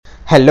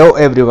Hello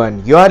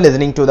everyone, you are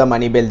listening to the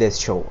Money Build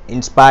Show.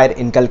 Inspire,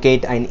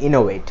 inculcate and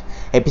innovate.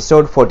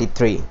 Episode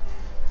 43.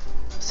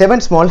 7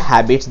 small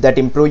habits that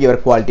improve your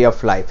quality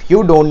of life.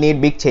 You don't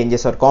need big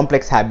changes or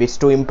complex habits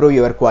to improve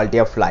your quality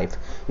of life.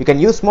 You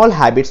can use small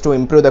habits to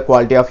improve the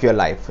quality of your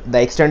life.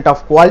 The extent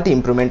of quality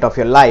improvement of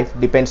your life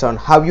depends on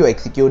how you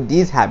execute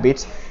these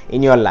habits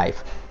in your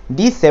life.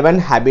 These 7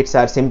 habits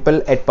are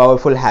simple yet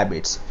powerful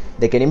habits.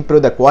 They can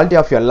improve the quality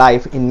of your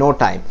life in no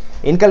time.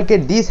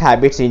 Inculcate these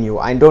habits in you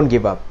and don't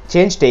give up.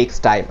 Change takes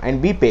time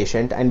and be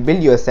patient and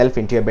build yourself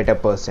into a better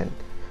person.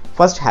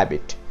 First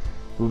habit.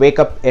 Wake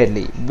up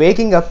early.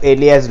 Waking up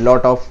early has a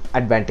lot of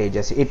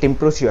advantages. It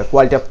improves your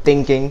quality of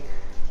thinking,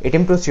 it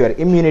improves your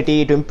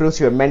immunity, it improves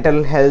your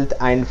mental health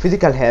and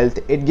physical health.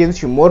 It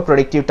gives you more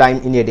productive time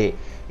in a day.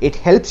 It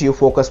helps you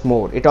focus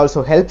more. It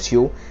also helps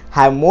you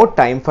have more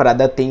time for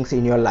other things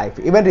in your life.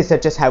 Even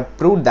researchers have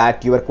proved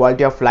that your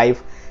quality of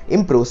life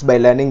improves by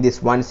learning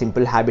this one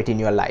simple habit in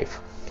your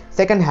life.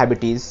 Second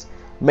habit is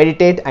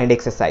meditate and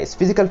exercise.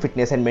 Physical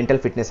fitness and mental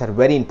fitness are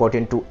very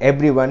important to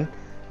everyone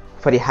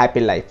for a happy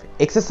life.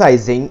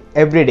 Exercising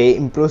every day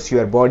improves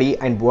your body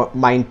and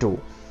mind too.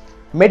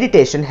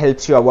 Meditation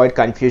helps you avoid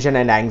confusion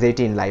and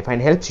anxiety in life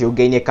and helps you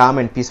gain a calm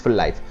and peaceful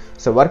life.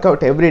 So work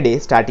out every day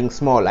starting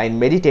small and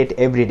meditate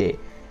every day.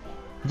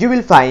 You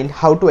will find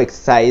how to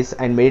exercise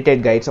and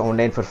meditate guides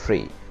online for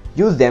free.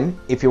 Use them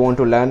if you want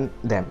to learn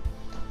them.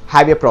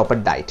 Have a proper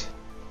diet.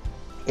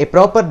 A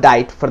proper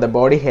diet for the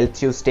body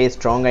helps you stay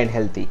strong and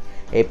healthy.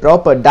 A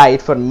proper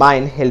diet for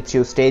mind helps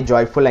you stay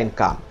joyful and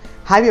calm.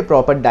 Have a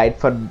proper diet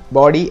for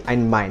body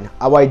and mind.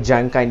 Avoid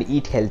junk and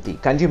eat healthy.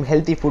 Consume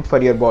healthy food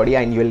for your body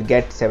and you will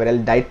get several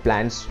diet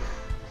plans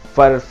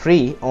for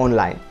free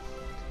online.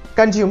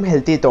 Consume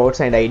healthy thoughts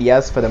and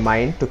ideas for the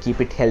mind to keep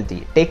it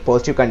healthy. Take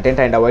positive content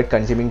and avoid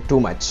consuming too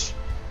much.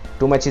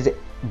 Too much is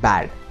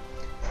bad.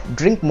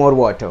 Drink more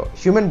water.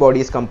 Human body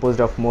is composed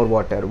of more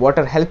water.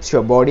 Water helps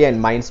your body and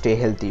mind stay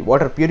healthy.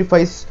 Water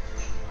purifies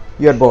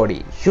your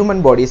body.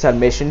 Human bodies are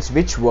machines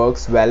which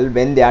works well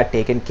when they are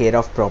taken care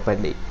of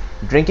properly.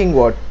 Drinking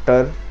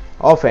water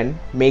often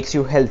makes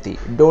you healthy.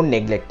 Don't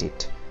neglect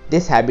it.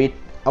 This habit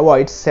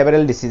avoids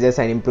several diseases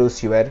and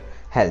improves your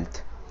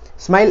health.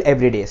 Smile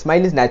every day.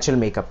 Smile is natural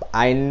makeup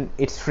and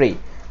it's free.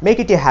 Make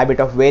it a habit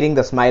of wearing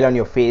the smile on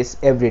your face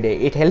every day.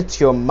 It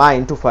helps your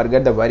mind to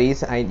forget the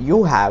worries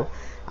you have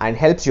and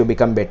helps you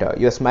become better.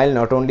 Your smile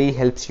not only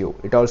helps you,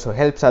 it also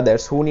helps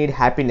others who need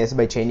happiness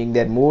by changing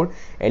their mood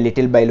a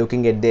little by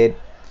looking at their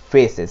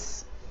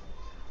faces.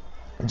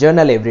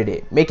 Journal every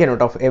day. Make a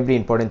note of every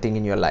important thing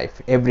in your life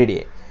every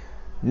day.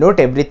 Note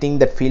everything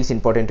that feels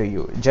important to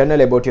you. Journal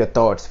about your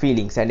thoughts,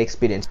 feelings and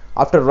experience.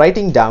 After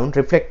writing down,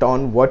 reflect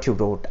on what you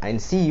wrote and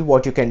see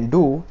what you can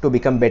do to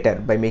become better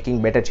by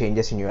making better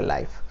changes in your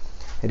life.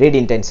 Read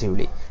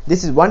intensively.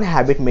 This is one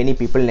habit many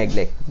people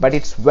neglect, but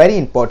it's very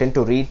important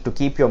to read to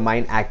keep your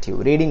mind active.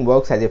 Reading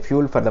works as a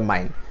fuel for the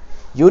mind.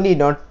 You need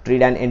not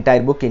read an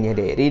entire book in a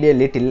day. Read a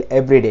little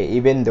every day,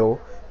 even though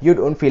you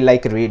don't feel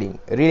like reading.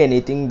 Read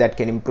anything that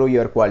can improve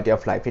your quality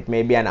of life. It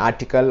may be an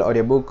article or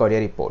a book or a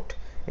report.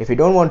 If you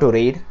don't want to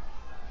read,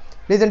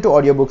 listen to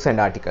audiobooks and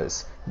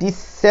articles. These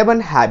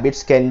 7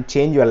 habits can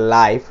change your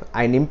life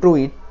and improve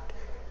it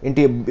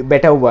into a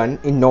better one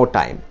in no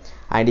time.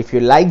 And if you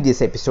like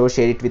this episode,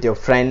 share it with your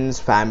friends,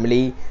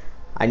 family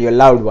and your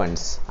loved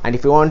ones. And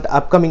if you want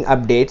upcoming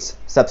updates,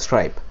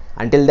 subscribe.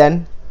 Until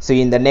then, see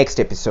you in the next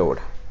episode.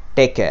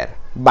 Take care.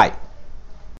 Bye.